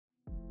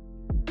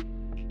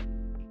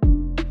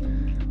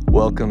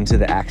Welcome to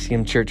the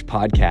Axiom Church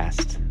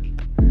podcast.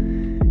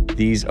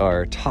 These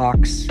are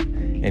talks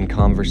and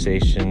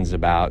conversations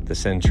about the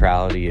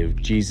centrality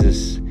of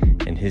Jesus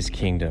and his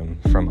kingdom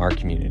from our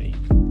community.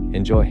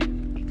 Enjoy.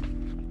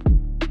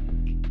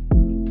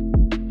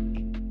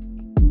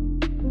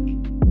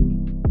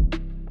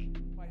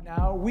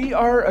 Now, we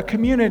are a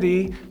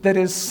community that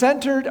is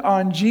centered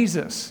on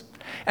Jesus.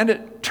 And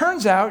it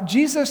turns out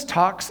Jesus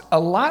talks a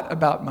lot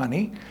about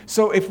money.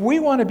 So if we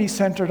want to be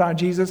centered on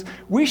Jesus,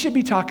 we should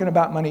be talking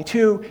about money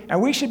too.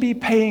 And we should be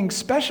paying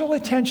special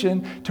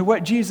attention to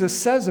what Jesus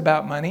says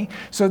about money.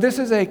 So this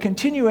is a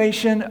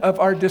continuation of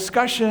our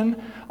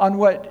discussion on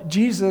what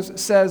Jesus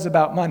says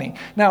about money.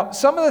 Now,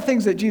 some of the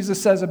things that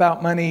Jesus says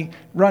about money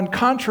run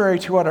contrary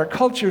to what our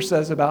culture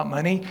says about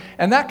money.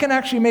 And that can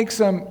actually make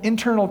some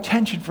internal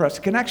tension for us.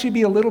 It can actually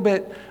be a little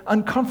bit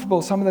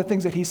uncomfortable, some of the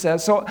things that he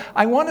says. So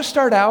I want to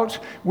start out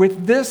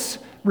with this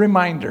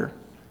reminder.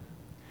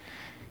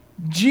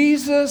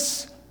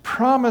 Jesus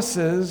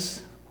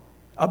promises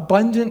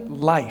abundant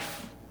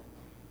life.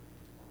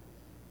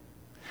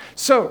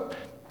 So,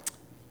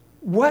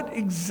 what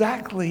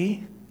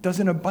exactly does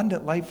an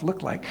abundant life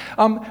look like?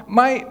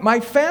 My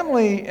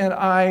family and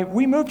I,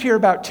 we moved here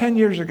about 10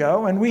 years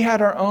ago, and we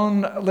had our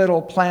own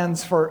little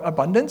plans for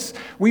abundance.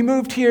 We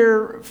moved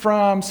here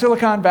from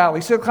Silicon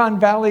Valley. Silicon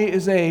Valley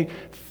is a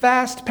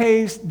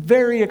fast-paced,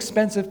 very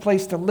expensive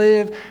place to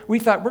live. We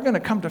thought we're going to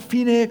come to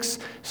Phoenix,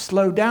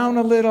 slow down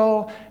a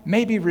little,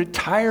 maybe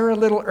retire a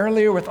little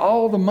earlier with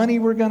all the money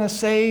we're going to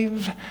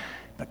save.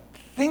 But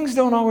things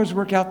don't always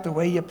work out the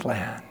way you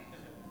plan.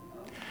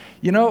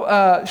 You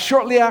know,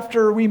 shortly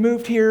after we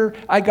moved here,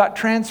 I got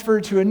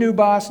transferred to a new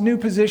boss, new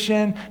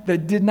position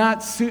that did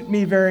not suit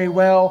me very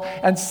well.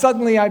 And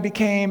suddenly I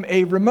became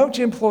a remote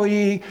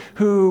employee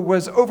who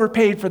was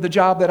overpaid for the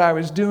job that I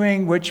was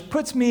doing, which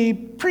puts me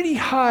pretty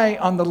high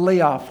on the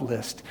layoff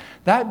list.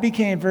 That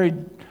became very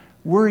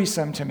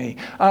worrisome to me.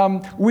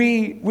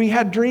 We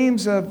had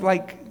dreams of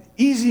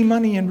easy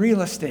money in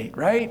real estate,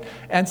 right?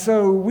 And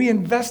so we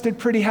invested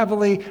pretty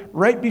heavily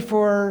right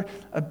before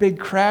a big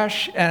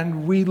crash,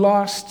 and we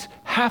lost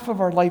half of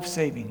our life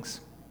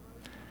savings.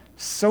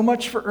 So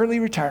much for early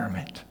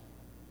retirement.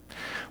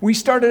 We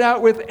started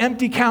out with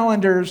empty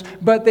calendars,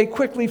 but they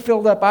quickly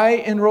filled up. I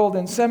enrolled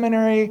in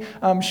seminary.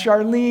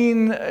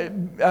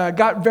 Charlene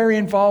got very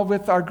involved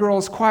with our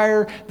girls'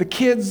 choir. The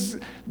kids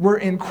were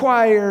in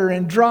choir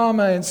and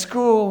drama and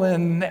school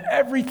and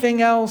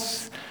everything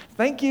else.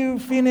 Thank you,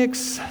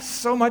 Phoenix,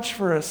 so much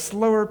for a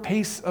slower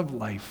pace of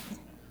life.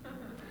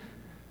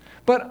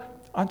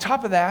 But on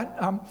top of that,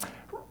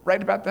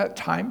 right about that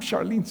time,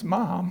 Charlene's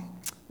mom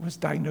was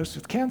diagnosed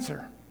with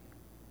cancer.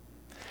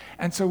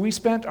 And so we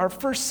spent our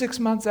first 6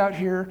 months out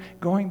here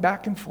going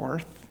back and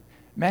forth,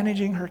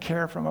 managing her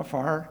care from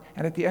afar,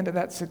 and at the end of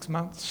that 6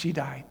 months, she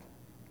died.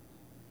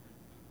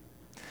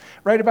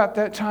 Right about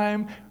that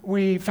time,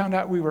 we found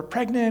out we were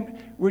pregnant,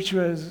 which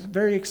was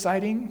very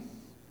exciting.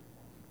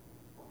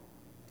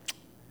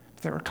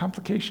 There were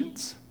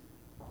complications,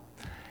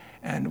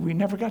 and we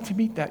never got to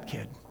meet that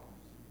kid.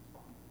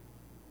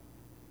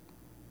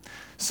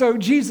 So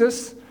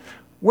Jesus,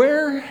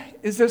 where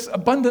is this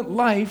abundant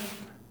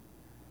life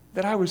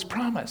that I was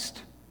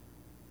promised?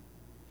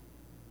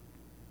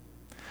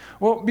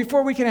 Well,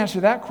 before we can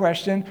answer that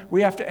question,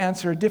 we have to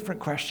answer a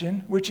different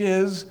question, which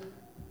is,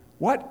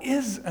 what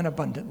is an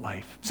abundant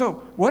life?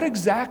 So, what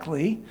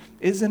exactly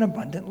is an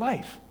abundant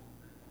life?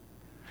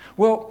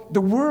 Well,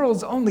 the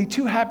world's only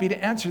too happy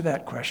to answer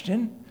that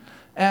question.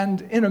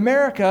 And in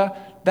America,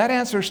 that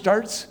answer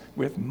starts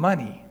with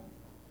money.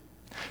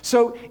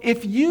 So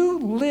if you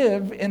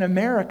live in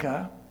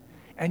America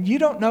and you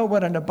don't know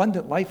what an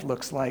abundant life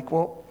looks like,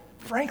 well,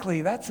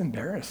 frankly, that's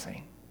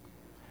embarrassing.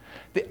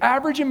 The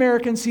average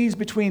American sees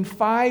between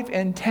 5,000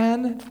 and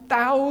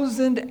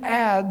 10,000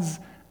 ads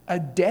a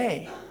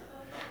day.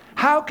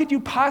 How could you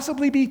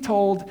possibly be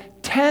told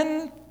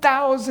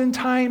 10,000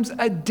 times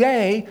a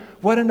day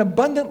what an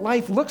abundant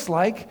life looks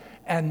like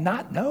and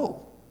not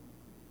know?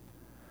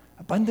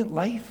 Abundant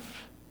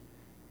life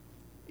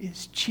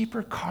is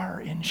cheaper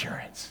car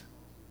insurance.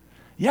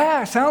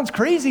 Yeah, sounds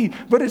crazy,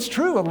 but it's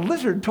true. A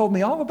lizard told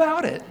me all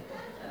about it.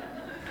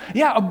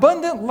 Yeah,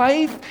 abundant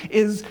life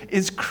is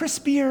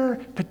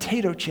crispier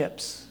potato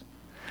chips.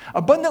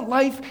 Abundant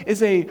life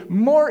is a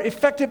more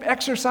effective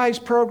exercise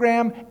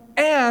program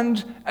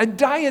and a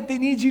diet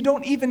that means you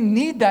don't even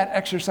need that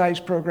exercise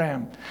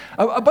program.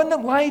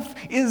 Abundant life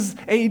is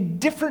a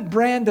different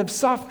brand of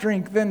soft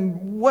drink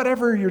than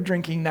whatever you're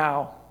drinking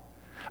now.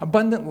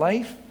 Abundant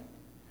life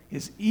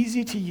is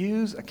easy to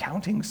use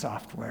accounting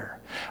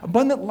software.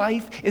 Abundant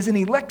life is an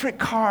electric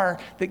car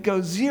that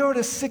goes 0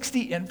 to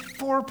 60 in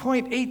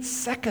 4.8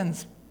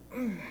 seconds.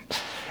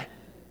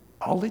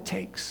 All it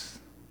takes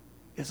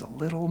is a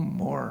little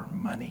more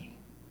money.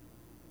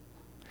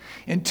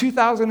 In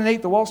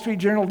 2008, the Wall Street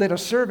Journal did a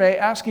survey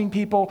asking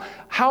people,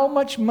 how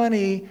much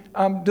money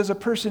does a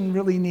person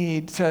really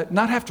need to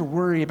not have to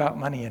worry about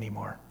money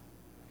anymore?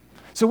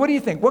 So what do you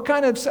think?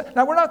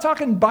 Now we're not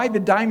talking buy the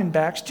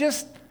Diamondbacks,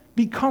 just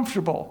be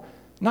comfortable.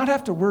 Not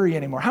have to worry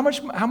anymore. How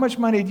much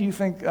money do you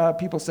think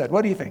people said?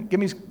 What do you think?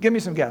 Give me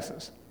some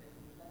guesses.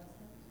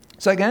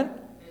 Say again?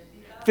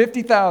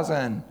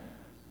 50,000.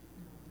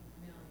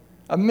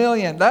 $1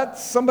 million.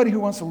 That's somebody who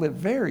wants to live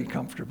very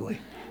comfortably.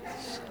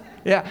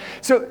 Yeah.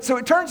 So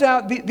it turns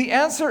out the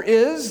answer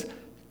is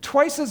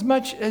twice as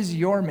much as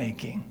you're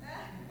making.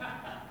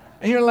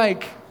 And you're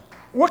like,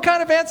 what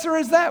kind of answer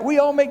is that? We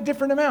all make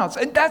different amounts.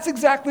 And that's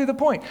exactly the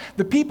point.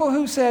 The people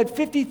who said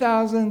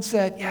 50,000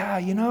 said, yeah,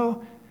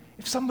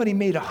 if somebody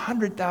made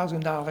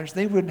 $100,000,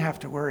 they wouldn't have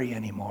to worry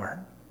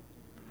anymore.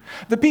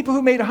 The people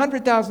who made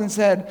 100,000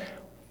 said,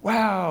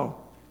 wow,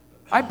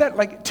 I bet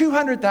like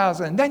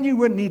 200,000, then you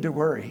wouldn't need to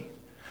worry.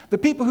 The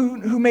people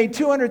who made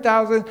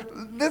 200,000,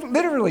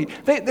 literally,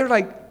 they're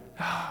like,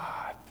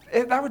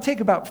 that would take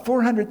about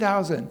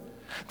 400,000.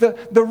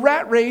 The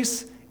rat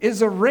race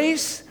is a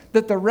race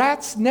that the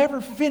rats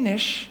never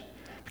finish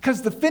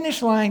because the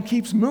finish line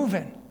keeps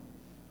moving.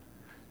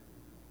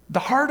 The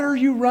harder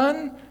you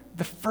run,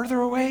 the further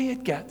away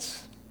it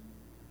gets.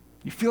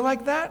 You feel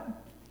like that?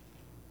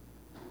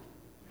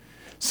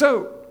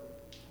 So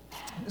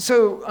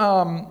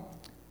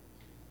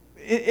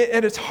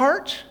at its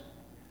heart,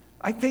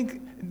 I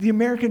think the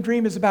American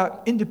dream is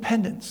about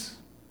independence.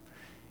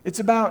 It's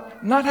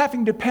about not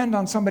having to depend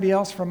on somebody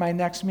else for my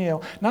next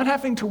meal, not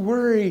having to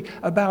worry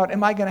about,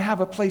 am I going to have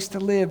a place to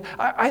live,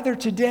 either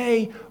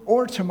today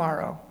or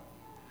tomorrow.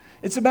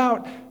 It's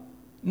about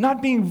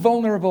not being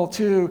vulnerable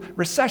to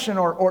recession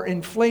or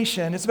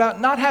inflation. It's about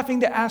not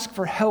having to ask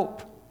for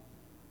help.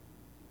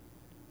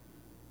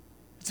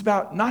 It's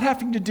about not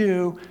having to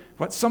do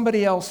what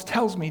somebody else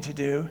tells me to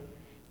do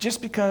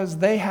just because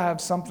they have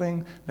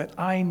something that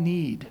I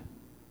need.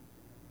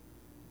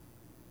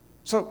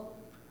 So,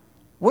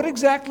 what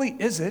exactly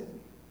is it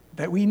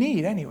that we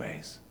need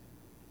anyways?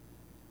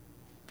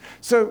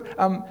 So,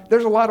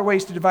 there's a lot of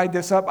ways to divide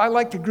this up. I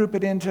like to group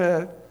it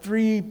into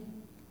 3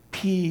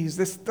 P's.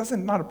 This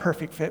not a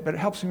perfect fit, but it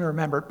helps me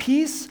remember.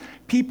 Peace,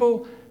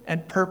 people,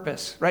 and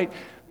purpose, right?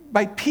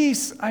 By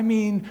peace, I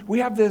mean we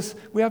have this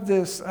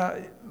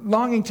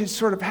longing to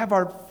sort of have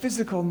our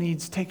physical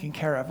needs taken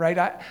care of,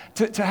 right?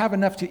 To have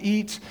enough to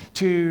eat,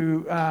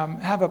 to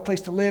have a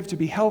place to live, to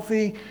be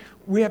healthy.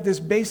 We have this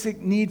basic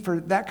need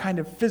for that kind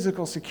of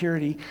physical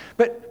security.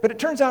 But it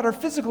turns out our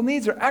physical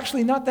needs are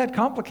actually not that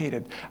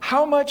complicated.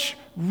 How much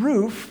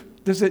roof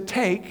does it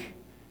take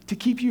to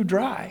keep you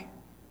dry?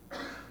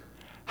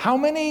 How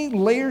many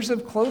layers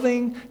of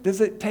clothing does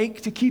it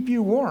take to keep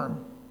you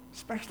warm,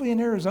 especially in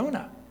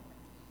Arizona?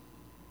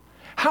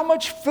 How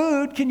much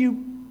food can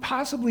you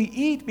possibly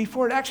eat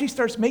before it actually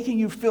starts making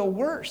you feel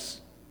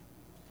worse?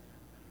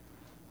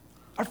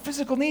 Our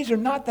physical needs are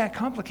not that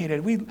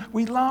complicated.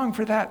 We long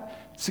for that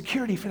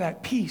security, for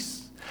that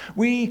peace.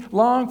 We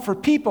long for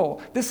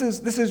people. This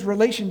is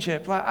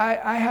relationship.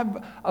 I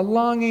have a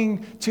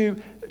longing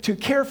to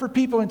care for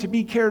people and to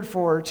be cared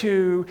for,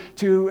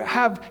 to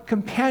have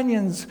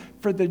companions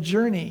for the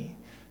journey,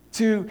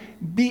 to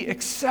be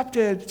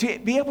accepted, to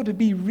be able to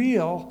be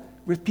real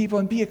with people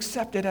and be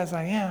accepted as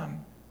I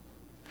am.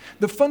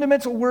 The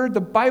fundamental word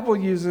the Bible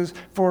uses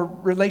for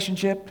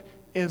relationship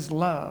is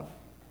love.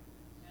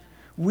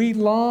 We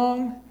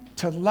long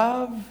to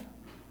love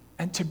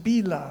and to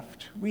be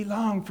loved. We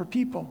long for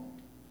people.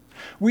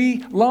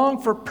 We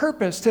long for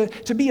purpose,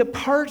 to be a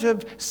part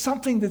of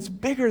something that's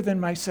bigger than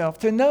myself,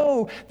 to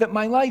know that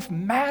my life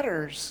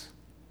matters,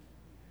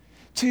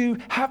 to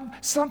have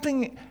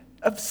something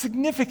of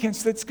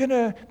significance that's going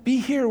to be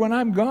here when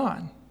I'm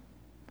gone.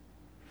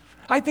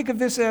 I think of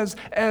this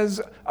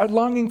as a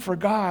longing for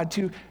God,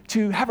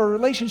 to have a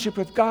relationship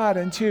with God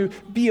and to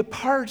be a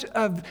part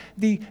of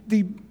the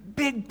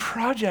big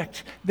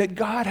project that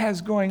God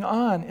has going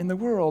on in the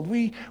world.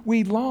 We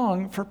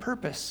long for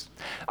purpose.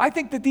 I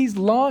think that these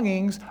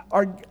longings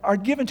are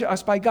given to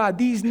us by God.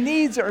 These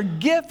needs are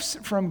gifts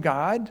from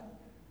God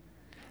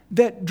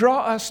that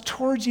draw us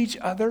towards each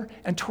other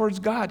and towards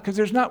God, because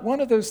there's not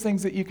one of those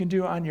things that you can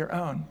do on your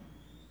own.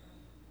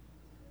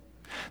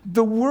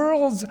 The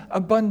world's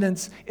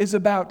abundance is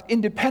about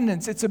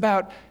independence. It's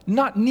about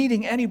not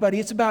needing anybody.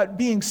 It's about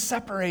being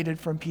separated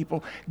from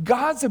people.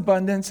 God's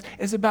abundance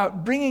is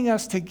about bringing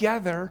us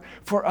together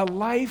for a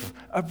life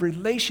of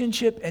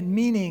relationship and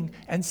meaning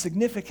and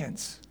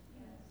significance.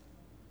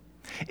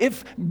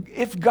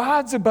 If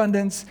God's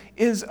abundance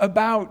is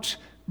about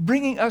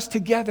bringing us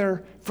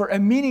together for a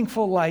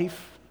meaningful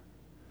life,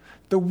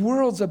 the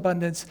world's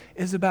abundance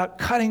is about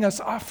cutting us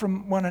off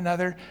from one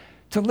another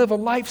to live a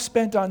life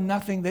spent on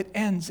nothing that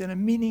ends in a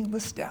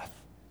meaningless death.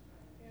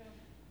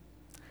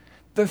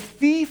 The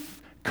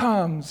thief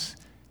comes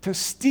to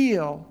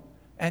steal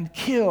and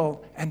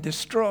kill and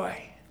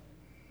destroy.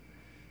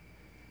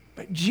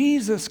 But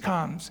Jesus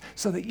comes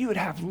so that you would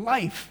have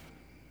life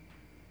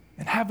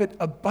and have it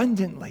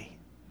abundantly.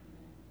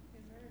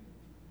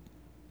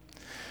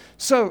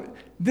 So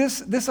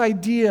this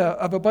idea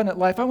of abundant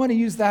life, I want to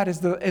use that as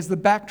the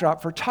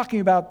backdrop for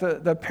talking about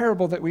the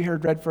parable that we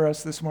heard read for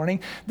us this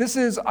morning. This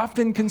is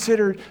often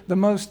considered the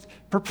most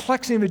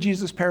perplexing of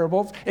Jesus'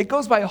 parables. It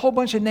goes by a whole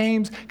bunch of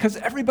names because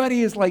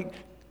everybody is like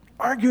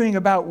arguing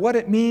about what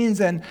it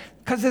means, and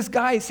because this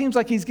guy, it seems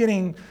like he's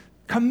getting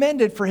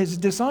commended for his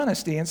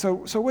dishonesty. And so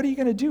what are you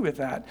going to do with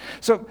that?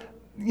 So,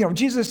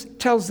 Jesus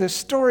tells this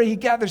story. He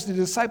gathers the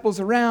disciples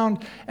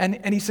around,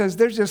 and he says,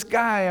 there's this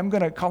guy, I'm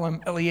going to call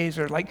him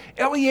Eliezer. Like,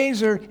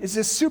 Eliezer is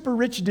this super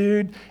rich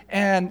dude,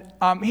 and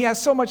he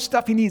has so much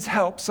stuff he needs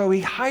help. So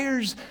he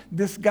hires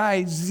this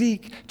guy,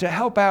 Zeke, to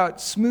help out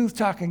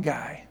smooth-talking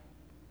guy.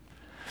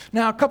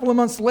 Now, a couple of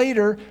months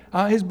later,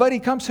 his buddy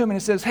comes to him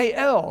and says, hey,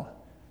 El,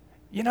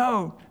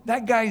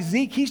 that guy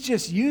Zeke, he's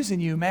just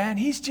using you, man.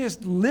 He's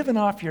just living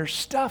off your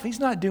stuff. He's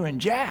not doing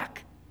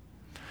jack.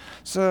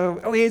 So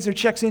Eliezer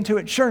checks into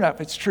it. Sure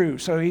enough, it's true.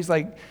 So he's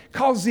like,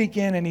 calls Zeke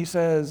in and he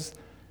says,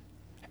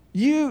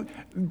 you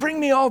bring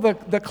me all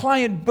the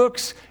client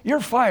books. You're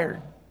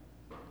fired.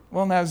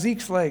 Well, now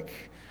Zeke's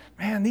like,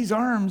 man, these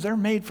arms, they're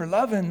made for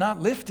loving, not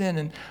lifting.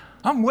 And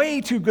I'm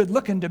way too good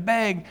looking to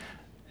beg.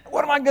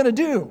 What am I going to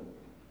do?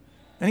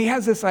 And he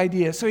has this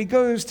idea. So he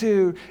goes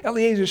to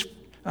Eliezer's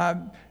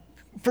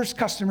first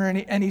customer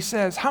and he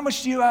says, how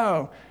much do you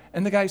owe?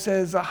 And the guy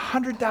says,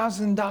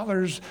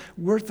 $100,000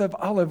 worth of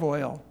olive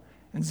oil.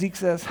 And Zeke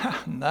says,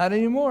 not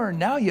anymore.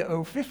 Now you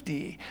owe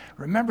 50.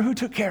 Remember who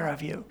took care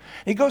of you.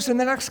 He goes to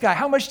the next guy.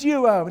 How much do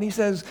you owe? And he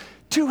says,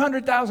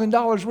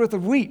 $200,000 worth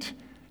of wheat.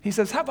 He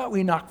says, how about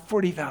we knock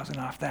 40,000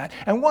 off that?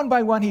 And one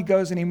by one he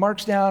goes and he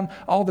marks down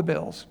all the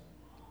bills.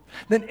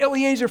 Then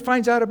Eliezer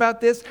finds out about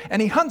this and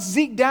he hunts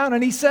Zeke down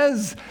and he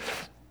says,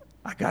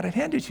 I got it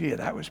handed to you.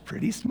 That was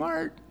pretty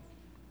smart.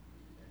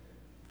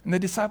 And the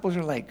disciples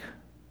are like,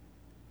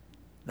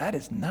 that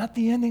is not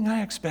the ending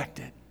I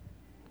expected.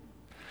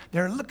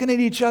 They're looking at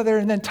each other,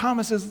 and then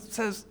Thomas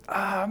says,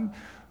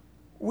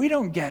 we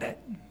don't get it.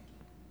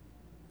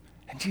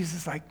 And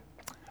Jesus is like,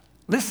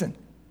 listen,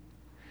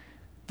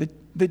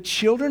 the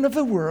children of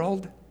the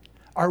world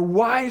are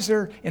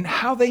wiser in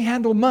how they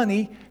handle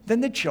money than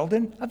the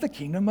children of the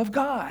kingdom of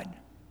God.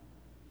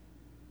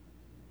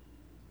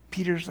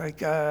 Peter's like,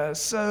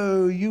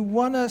 so you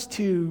want us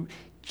to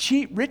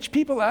cheat rich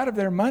people out of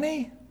their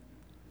money?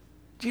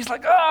 Jesus is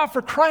like,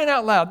 for crying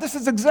out loud, this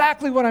is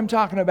exactly what I'm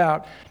talking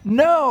about.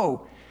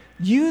 No.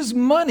 Use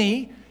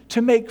money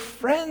to make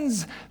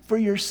friends for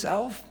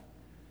yourself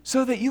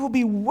so that you will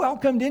be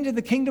welcomed into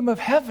the kingdom of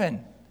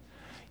heaven.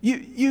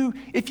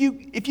 If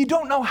you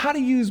don't know how to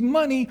use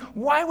money,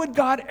 why would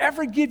God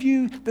ever give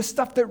you the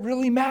stuff that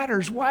really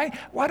matters? Why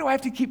do I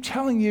have to keep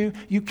telling you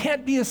you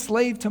can't be a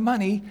slave to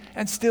money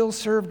and still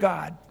serve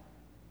God?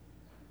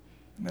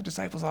 And the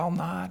disciples all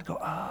nod, go,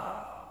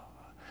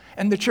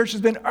 And the church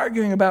has been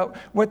arguing about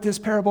what this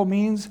parable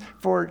means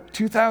for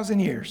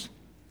 2,000 years.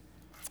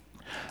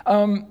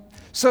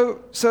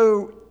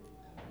 So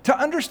to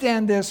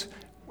understand this,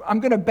 I'm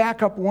going to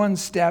back up one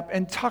step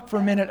and talk for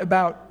a minute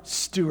about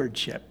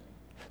stewardship.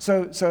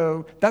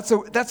 So that's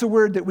a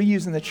word that we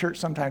use in the church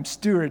sometimes,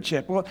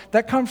 stewardship. Well,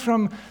 that comes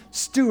from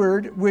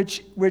steward,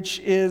 which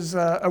is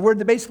a word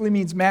that basically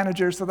means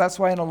manager. So that's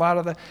why in a lot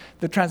of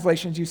the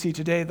translations you see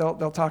today,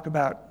 they'll talk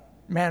about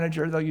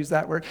manager, they'll use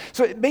that word.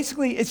 So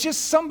basically, it's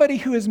just somebody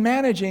who is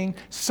managing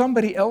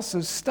somebody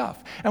else's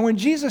stuff. And when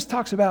Jesus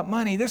talks about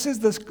money, this is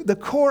the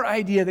core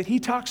idea that he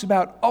talks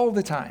about all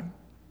the time,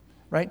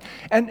 right?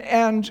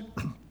 And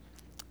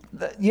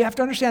you have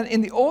to understand,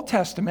 in the Old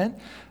Testament,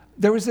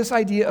 there was this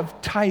idea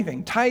of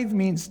tithing. Tithe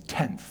means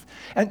tenth.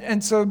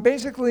 And so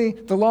basically,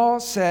 the law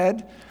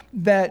said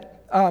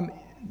that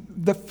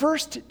the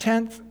first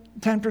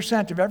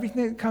 10% of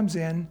everything that comes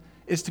in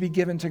is to be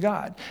given to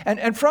God.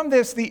 And from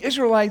this, the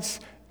Israelites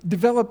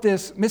developed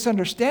this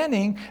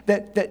misunderstanding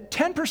that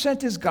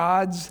 10% is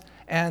God's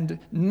and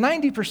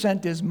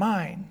 90% is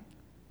mine.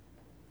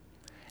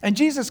 And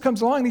Jesus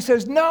comes along and he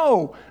says,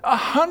 no,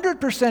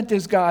 100%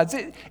 is God's.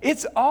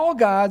 It's all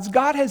God's.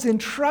 God has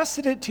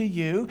entrusted it to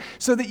you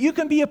so that you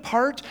can be a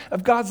part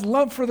of God's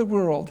love for the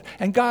world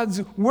and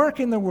God's work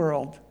in the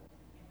world.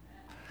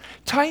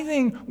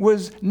 Tithing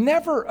was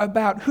never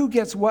about who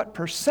gets what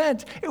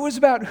percent. It was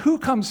about who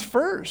comes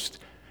first.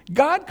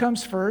 God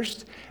comes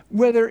first,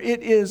 whether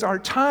it is our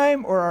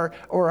time or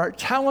our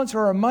talents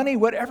or our money,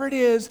 whatever it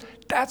is.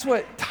 That's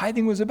what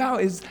tithing was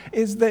about, is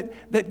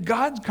that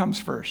God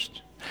comes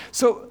first.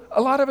 So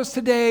a lot of us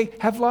today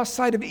have lost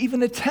sight of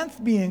even a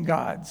tenth being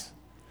God's,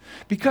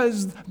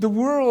 because the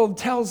world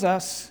tells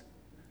us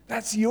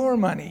that's your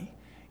money.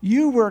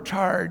 You worked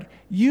hard.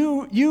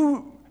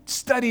 You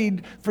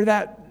studied for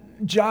that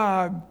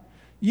job.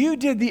 You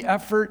did the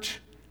effort.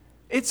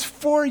 It's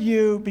for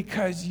you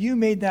because you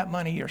made that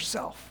money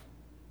yourself.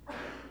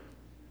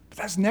 But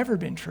that's never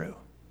been true.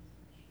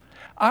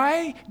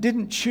 I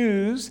didn't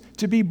choose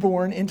to be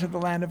born into the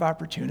land of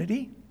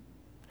opportunity.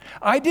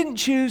 I didn't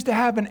choose to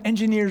have an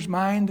engineer's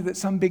mind that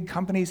some big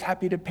company is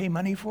happy to pay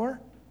money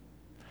for.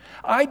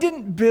 I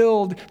didn't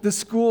build the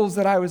schools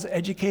that I was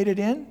educated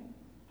in.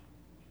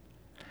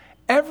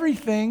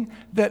 Everything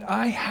that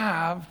I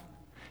have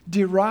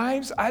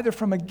derives either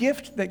from a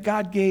gift that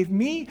God gave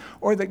me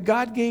or that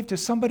God gave to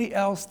somebody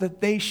else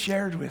that they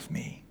shared with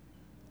me.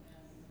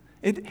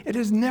 It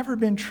has never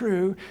been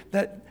true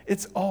that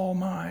it's all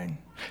mine.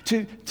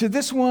 To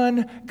this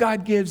one,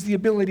 God gives the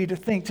ability to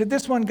think. To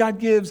this one, God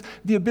gives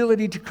the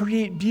ability to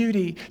create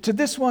beauty. To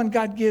this one,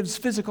 God gives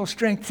physical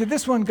strength. To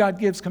this one, God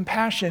gives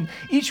compassion.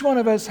 Each one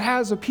of us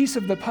has a piece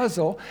of the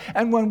puzzle,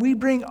 and when we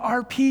bring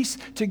our piece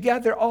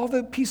together, all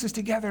the pieces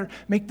together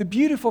make the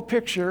beautiful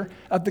picture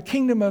of the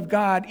kingdom of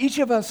God, each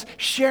of us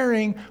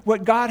sharing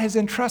what God has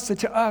entrusted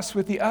to us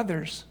with the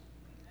others.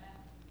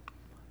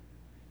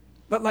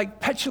 But like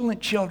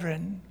petulant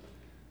children,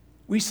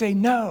 we say,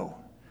 no,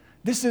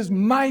 this is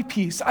my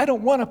piece. I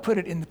don't want to put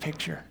it in the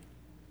picture.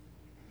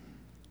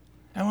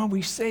 And when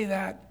we say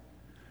that,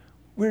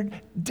 we're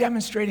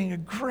demonstrating a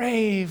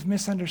grave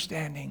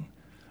misunderstanding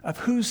of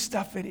whose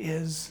stuff it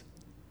is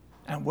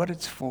and what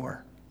it's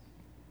for.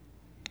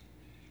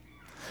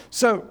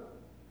 So,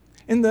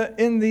 in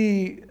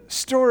the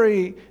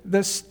story,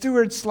 the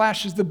steward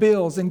slashes the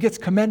bills and gets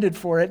commended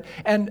for it,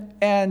 and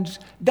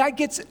that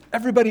gets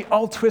everybody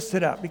all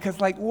twisted up because,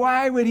 like,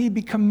 why would he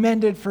be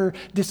commended for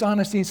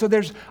dishonesty? So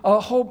there's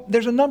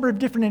a number of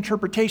different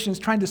interpretations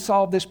trying to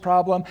solve this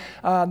problem.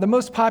 The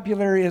most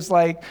popular is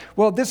like,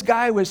 well, this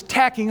guy was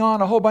tacking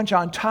on a whole bunch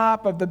on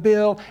top of the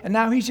bill, and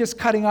now he's just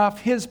cutting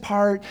off his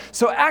part.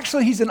 So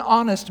actually, he's an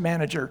honest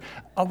manager,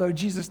 although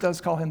Jesus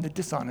does call him the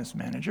dishonest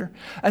manager.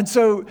 And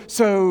so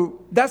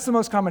that's the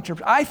most common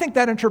interpretation. I think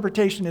that interpretation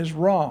is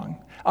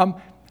wrong.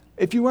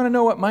 If you want to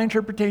know what my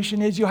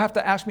interpretation is, you'll have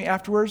to ask me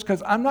afterwards,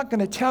 because I'm not going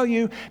to tell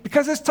you,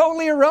 because it's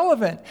totally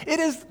irrelevant. It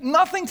has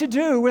nothing to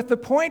do with the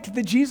point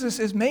that Jesus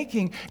is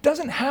making. It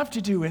doesn't have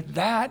to do with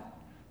that.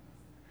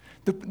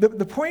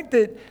 The point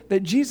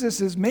that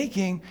Jesus is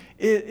making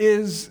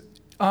is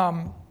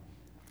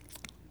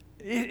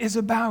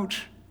about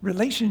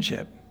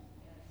relationship.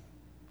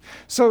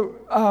 So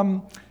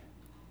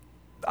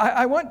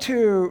I want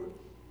to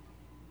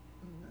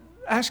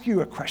ask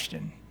you a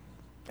question,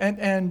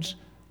 and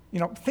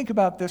think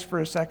about this for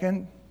a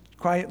second,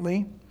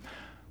 quietly.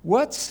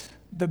 What's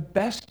the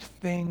best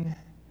thing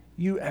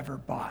you ever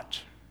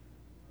bought?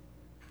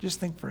 Just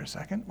think for a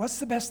second. What's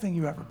the best thing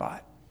you ever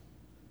bought?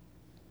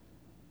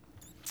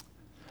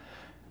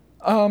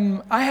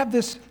 I have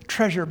this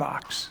treasure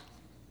box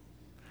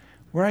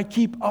where I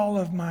keep all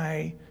of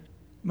my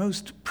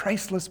most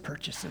priceless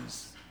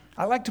purchases.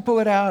 I like to pull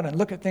it out and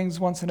look at things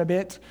once in a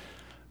bit.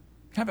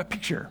 Have a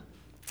picture.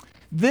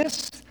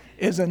 This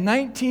is a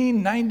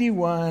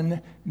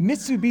 1991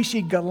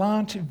 Mitsubishi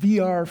Galant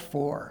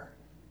VR4.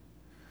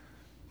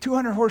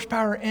 200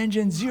 horsepower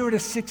engine, 0 to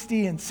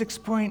 60 in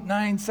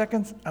 6.9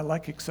 seconds. I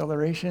like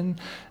acceleration.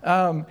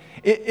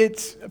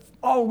 It's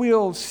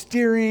all-wheel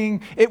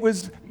steering. It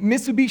was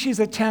Mitsubishi's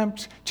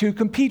attempt to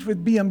compete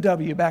with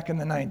BMW back in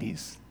the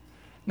 90s.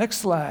 Next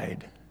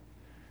slide.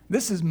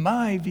 This is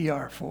my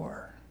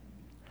VR4.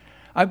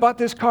 I bought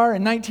this car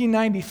in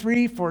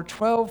 1993 for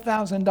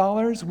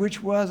 $12,000,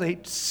 which was a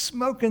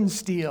smoking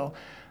steal.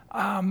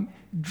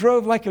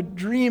 Drove like a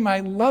dream. I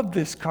love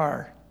this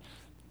car.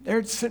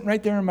 It's sitting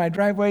right there in my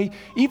driveway.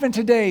 Even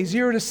today,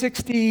 0 to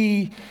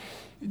 60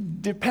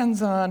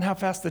 depends on how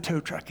fast the tow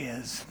truck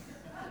is.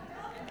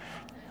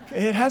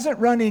 It hasn't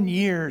run in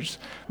years.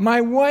 My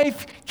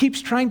wife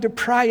keeps trying to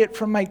pry it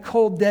from my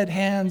cold, dead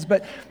hands,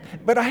 but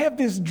I have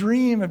this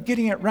dream of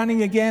getting it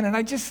running again, and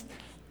I just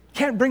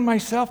can't bring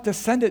myself to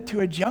send it to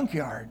a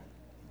junkyard.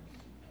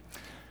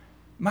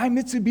 My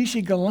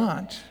Mitsubishi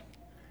Galant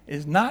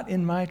is not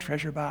in my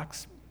treasure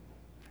box.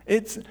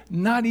 It's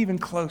not even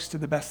close to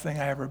the best thing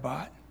I ever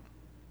bought.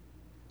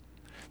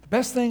 The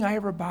best thing I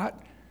ever bought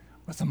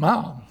was a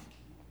mom.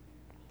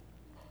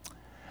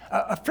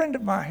 A friend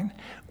of mine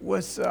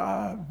was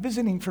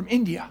visiting from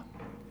India.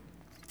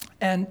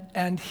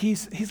 And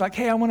he's like,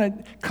 hey, I want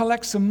to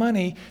collect some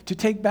money to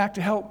take back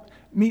to help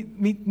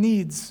meet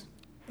needs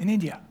in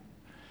India.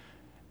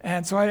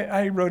 And so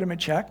I wrote him a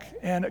check,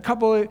 and a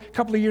couple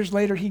of years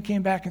later, he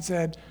came back and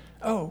said,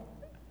 oh,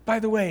 by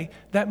the way,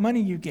 that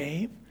money you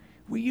gave,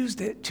 we used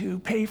it to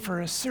pay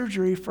for a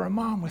surgery for a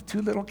mom with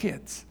 2 little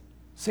kids.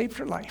 Saved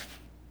her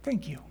life.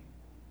 Thank you.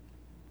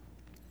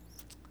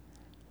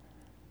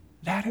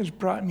 That has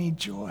brought me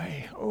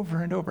joy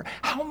over and over.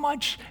 How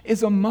much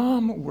is a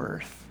mom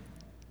worth?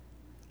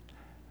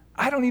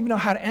 I don't even know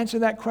how to answer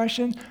that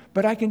question,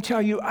 but I can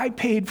tell you I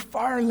paid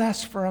far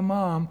less for a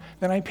mom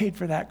than I paid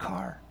for that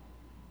car.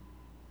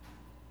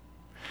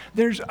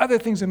 There's other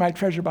things in my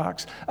treasure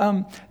box.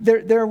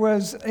 There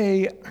was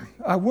a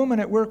woman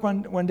at work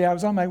one day. I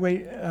was on my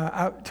way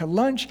out to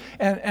lunch,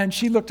 and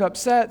she looked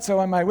upset. So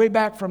on my way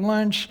back from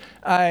lunch,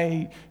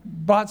 I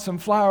bought some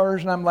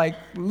flowers, and I'm like,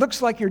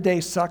 looks like your day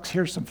sucks.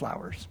 Here's some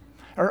flowers.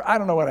 Or I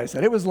don't know what I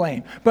said. It was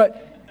lame.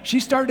 But she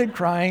started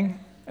crying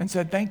and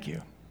said, thank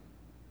you.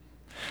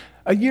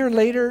 A year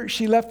later,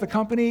 she left the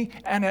company,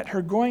 and at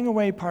her going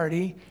away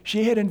party,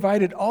 she had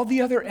invited all the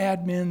other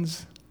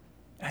admins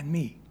and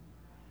me.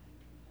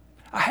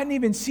 I hadn't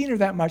even seen her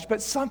that much,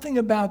 but something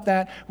about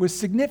that was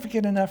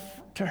significant enough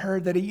to her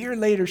that a year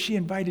later she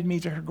invited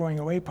me to her going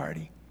away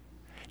party.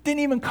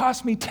 Didn't even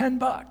cost me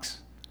 $10.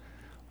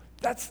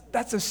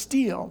 That's a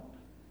steal.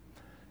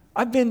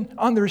 I've been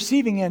on the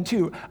receiving end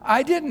too.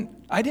 I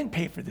didn't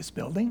pay for this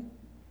building.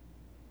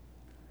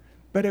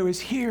 but it was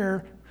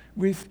here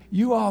with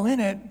you all in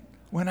it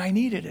when I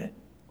needed it.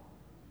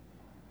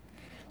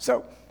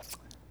 So,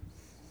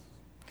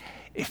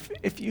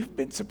 if you've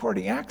been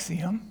supporting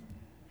Axiom,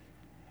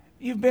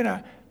 you've been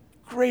a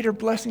greater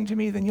blessing to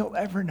me than you'll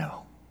ever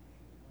know.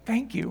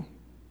 Thank you.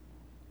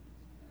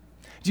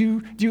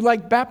 Do you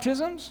like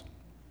baptisms?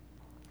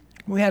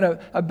 We had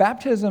a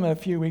baptism a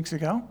few weeks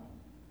ago.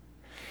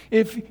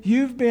 If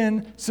you've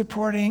been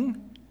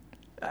supporting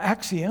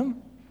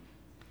Axiom,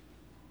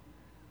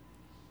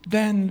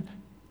 then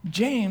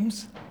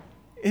James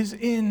is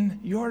in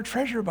your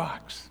treasure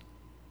box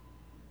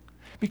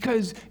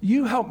because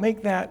you helped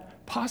make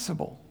that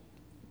possible.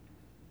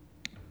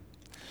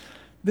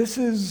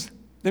 There's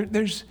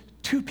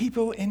 2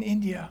 people in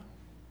India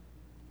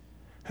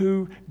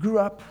who grew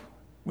up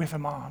with a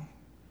mom.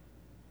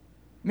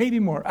 Maybe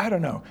more, I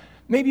don't know.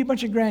 Maybe a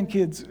bunch of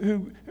grandkids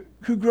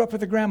who grew up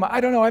with a grandma. I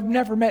don't know, I've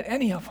never met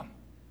any of them.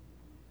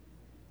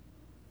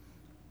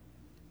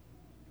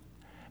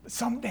 But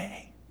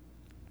someday,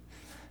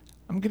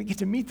 I'm going to get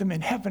to meet them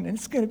in heaven, and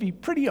it's going to be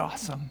pretty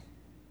awesome.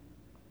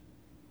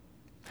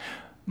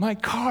 My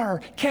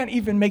car can't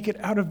even make it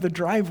out of the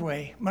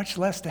driveway, much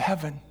less to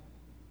heaven.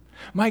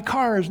 My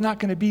car is not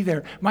going to be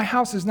there. My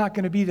house is not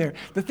going to be there.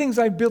 The things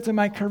I've built in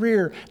my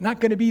career, not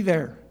going to be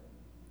there.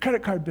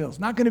 Credit card bills,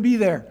 not going to be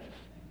there.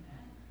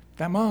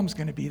 That mom's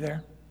going to be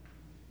there.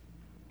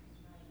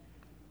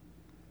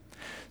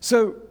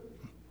 So,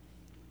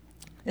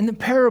 in the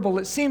parable,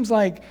 it seems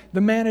like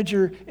the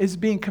manager is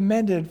being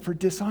commended for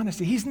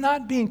dishonesty. He's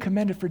not being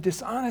commended for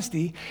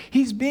dishonesty.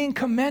 He's being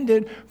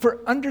commended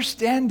for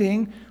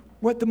understanding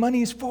what the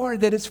money is for,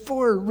 that it's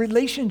for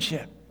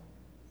relationship.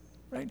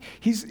 Right?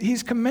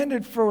 He's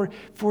commended for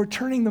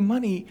turning the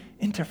money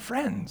into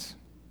friends.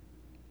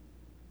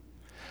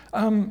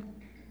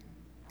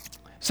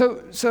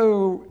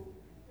 So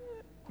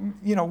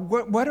you know,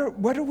 what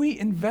are we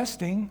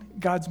investing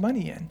God's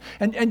money in?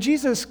 And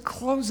Jesus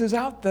closes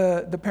out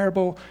the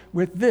parable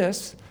with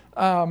this.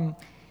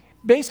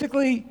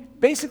 Basically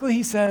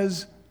he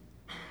says,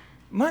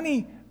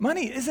 money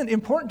isn't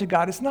important to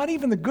God. It's not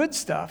even the good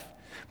stuff.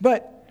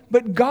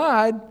 But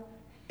God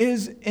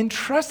is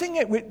entrusting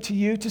it to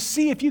you to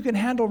see if you can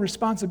handle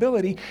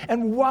responsibility.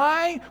 And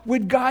why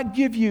would God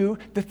give you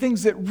the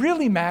things that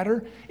really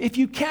matter if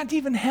you can't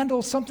even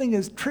handle something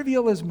as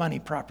trivial as money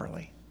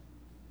properly?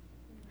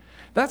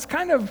 That's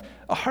kind of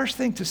a harsh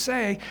thing to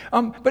say.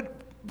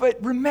 But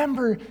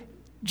remember,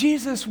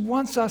 Jesus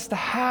wants us to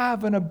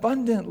have an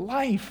abundant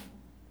life.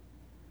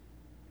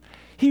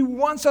 He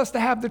wants us to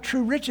have the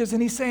true riches,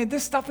 and he's saying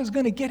this stuff is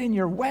going to get in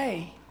your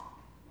way.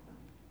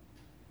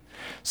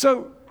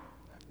 So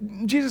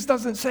Jesus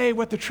doesn't say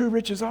what the true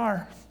riches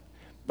are,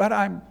 but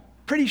I'm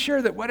pretty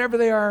sure that whatever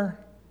they are,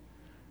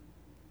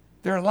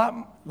 they're a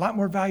lot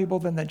more valuable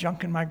than the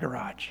junk in my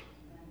garage.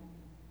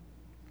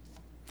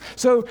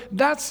 So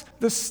that's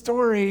the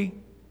story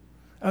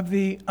of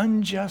the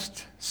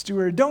unjust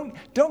steward.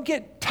 Don't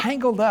get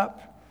tangled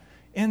up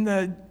in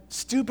the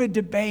stupid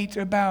debate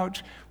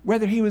about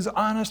whether he was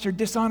honest or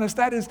dishonest.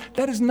 That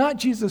is not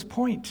Jesus'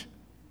 point.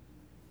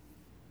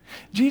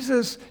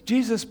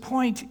 Jesus'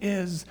 point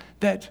is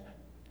that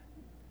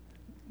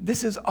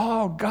this is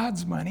all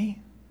God's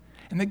money,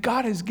 and that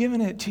God has given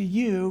it to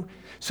you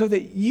so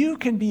that you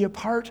can be a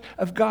part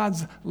of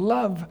God's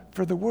love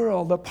for the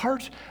world, a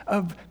part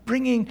of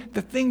bringing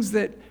the things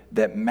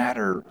that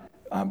matter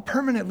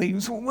permanently.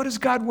 So what does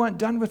God want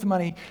done with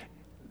money?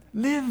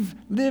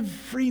 Live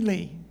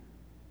freely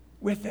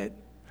with it.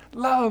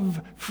 Love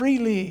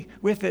freely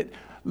with it.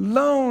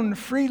 Loan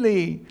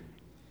freely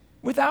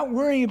without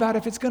worrying about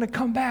if it's going to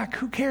come back.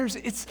 Who cares?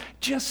 It's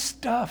just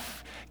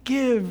stuff.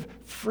 Give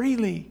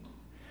freely.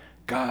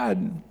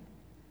 God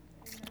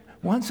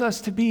wants us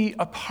to be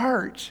a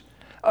part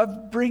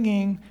of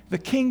bringing the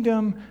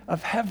kingdom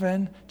of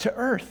heaven to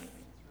earth.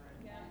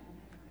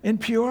 In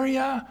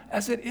Peoria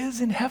as it is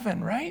in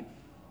heaven, right?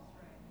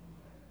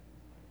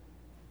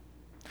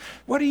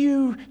 What are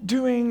you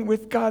doing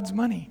with God's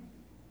money?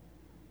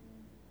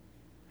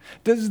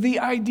 Does the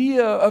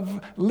idea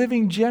of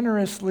living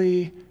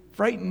generously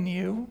frighten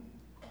you?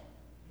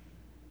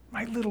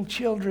 My little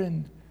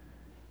children,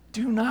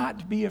 do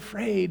not be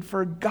afraid,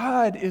 for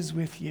God is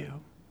with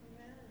you.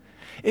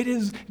 It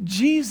is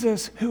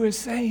Jesus who is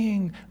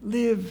saying,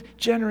 live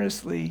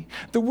generously.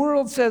 The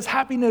world says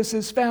happiness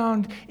is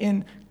found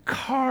in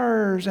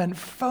cars and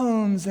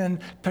phones and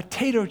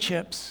potato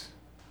chips.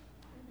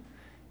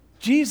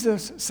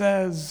 Jesus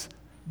says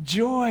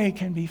joy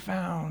can be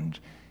found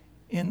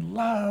in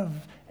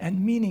love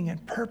and meaning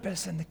and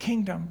purpose in the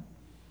kingdom.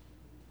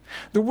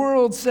 The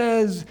world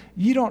says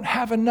you don't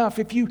have enough.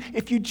 If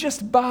you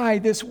just buy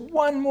this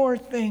one more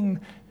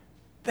thing,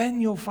 then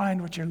you'll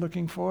find what you're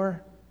looking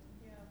for.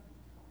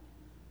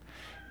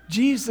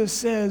 Jesus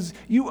says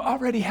you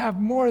already have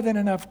more than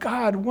enough.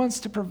 God wants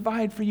to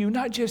provide for you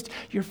not just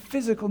your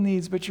physical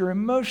needs, but your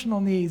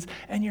emotional needs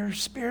and your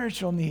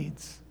spiritual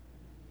needs.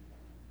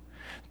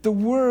 The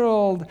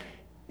world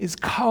is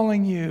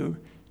calling you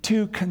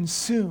to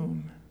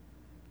consume,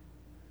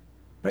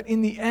 but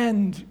in the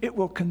end, it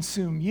will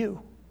consume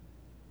you.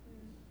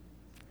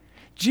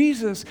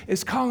 Jesus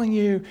is calling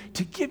you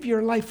to give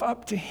your life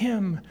up to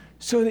him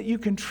so that you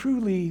can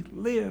truly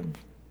live.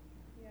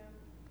 Yeah.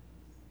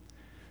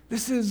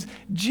 This is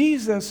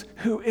Jesus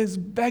who is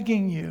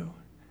begging you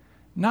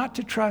not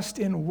to trust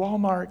in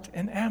Walmart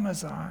and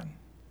Amazon,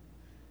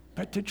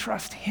 but to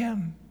trust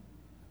him.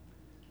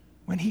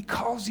 When he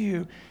calls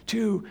you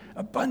to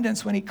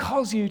abundance, when he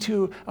calls you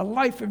to a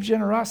life of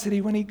generosity,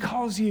 when he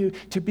calls you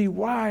to be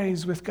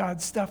wise with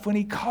God's stuff, when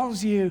he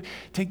calls you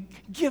to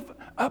give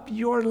up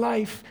your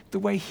life the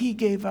way he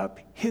gave up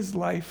his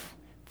life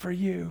for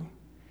you.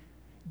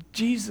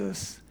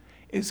 Jesus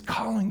is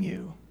calling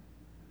you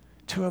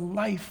to a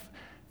life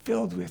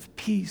filled with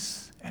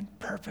peace and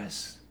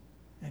purpose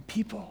and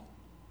people.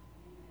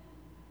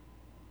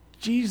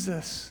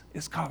 Jesus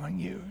is calling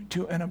you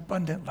to an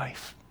abundant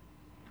life.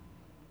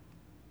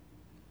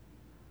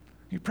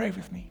 You pray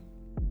with me.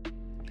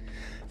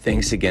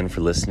 Thanks again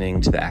for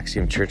listening to the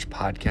Axiom Church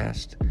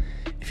podcast.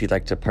 If you'd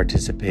like to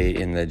participate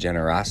in the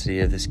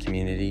generosity of this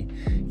community,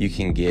 you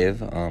can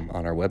give on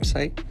our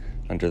website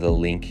under the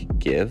link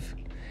Give.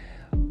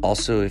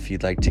 Also, if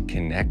you'd like to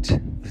connect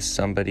with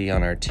somebody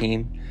on our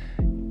team,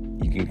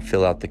 you can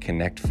fill out the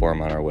Connect form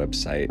on our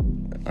website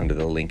under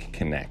the link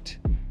Connect.